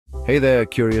Hey there,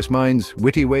 curious minds.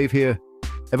 Witty-wave here.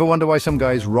 Ever wonder why some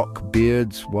guys rock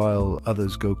beards while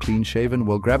others go clean-shaven?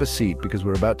 Well, grab a seat because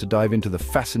we're about to dive into the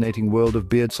fascinating world of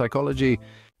beard psychology.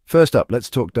 First up, let's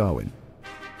talk Darwin.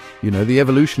 You know, the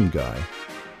evolution guy.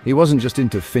 He wasn't just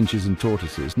into finches and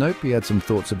tortoises. Nope, he had some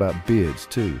thoughts about beards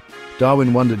too.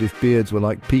 Darwin wondered if beards were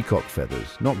like peacock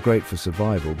feathers, not great for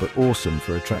survival, but awesome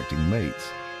for attracting mates.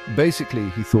 Basically,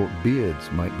 he thought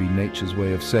beards might be nature's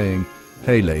way of saying,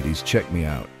 "Hey ladies, check me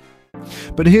out."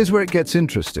 But here's where it gets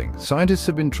interesting. Scientists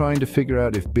have been trying to figure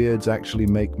out if beards actually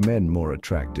make men more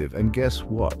attractive, and guess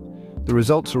what? The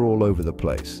results are all over the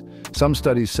place. Some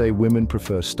studies say women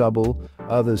prefer stubble,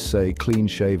 others say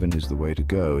clean-shaven is the way to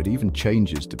go. It even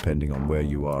changes depending on where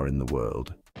you are in the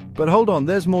world. But hold on,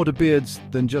 there's more to beards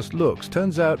than just looks.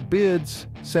 Turns out beards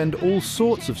send all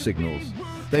sorts of signals.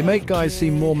 They make guys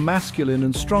seem more masculine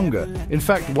and stronger. In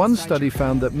fact, one study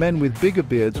found that men with bigger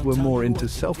beards were more into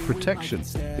self-protection.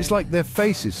 It's like their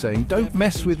face is saying, "Don't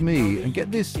mess with me." And get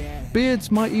this,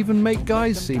 beards might even make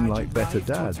guys seem like better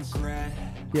dads.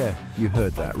 Yeah, you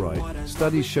heard that right.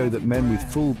 Studies show that men with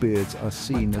full beards are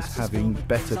seen as having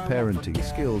better parenting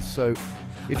skills. So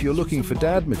if you're looking for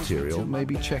dad material,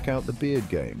 maybe check out the beard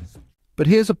game. But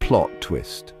here's a plot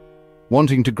twist.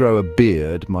 Wanting to grow a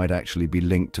beard might actually be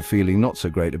linked to feeling not so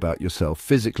great about yourself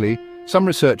physically. Some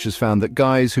researchers found that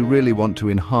guys who really want to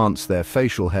enhance their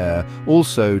facial hair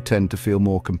also tend to feel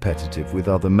more competitive with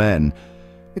other men.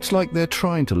 It's like they're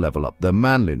trying to level up their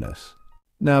manliness.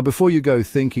 Now, before you go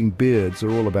thinking beards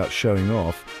are all about showing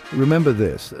off, remember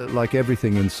this, like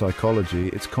everything in psychology,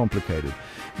 it's complicated.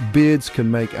 Beards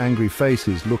can make angry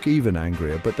faces look even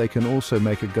angrier, but they can also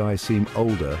make a guy seem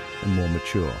older and more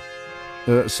mature.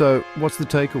 So, what's the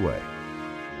takeaway?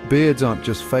 Beards aren't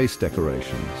just face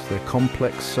decorations, they're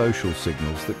complex social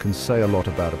signals that can say a lot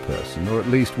about a person, or at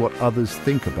least what others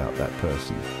think about that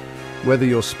person. Whether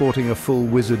you're sporting a full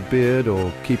wizard beard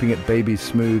or keeping it baby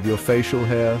smooth, your facial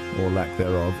hair, or lack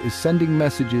thereof, is sending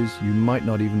messages you might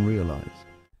not even realize.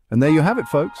 And there you have it,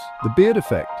 folks, the beard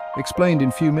effect, explained in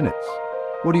few minutes.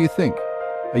 What do you think?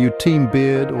 Are you team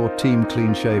beard or team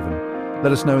clean shaven?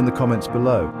 Let us know in the comments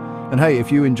below. And hey,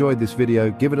 if you enjoyed this video,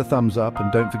 give it a thumbs up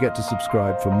and don't forget to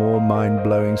subscribe for more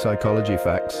mind-blowing psychology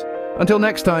facts. Until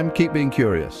next time, keep being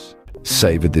curious.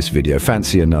 Savored this video,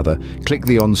 fancy another? Click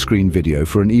the on-screen video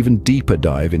for an even deeper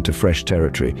dive into fresh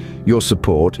territory. Your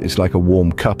support is like a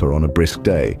warm cuppa on a brisk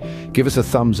day. Give us a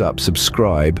thumbs up,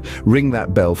 subscribe, ring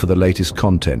that bell for the latest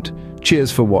content.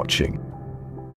 Cheers for watching.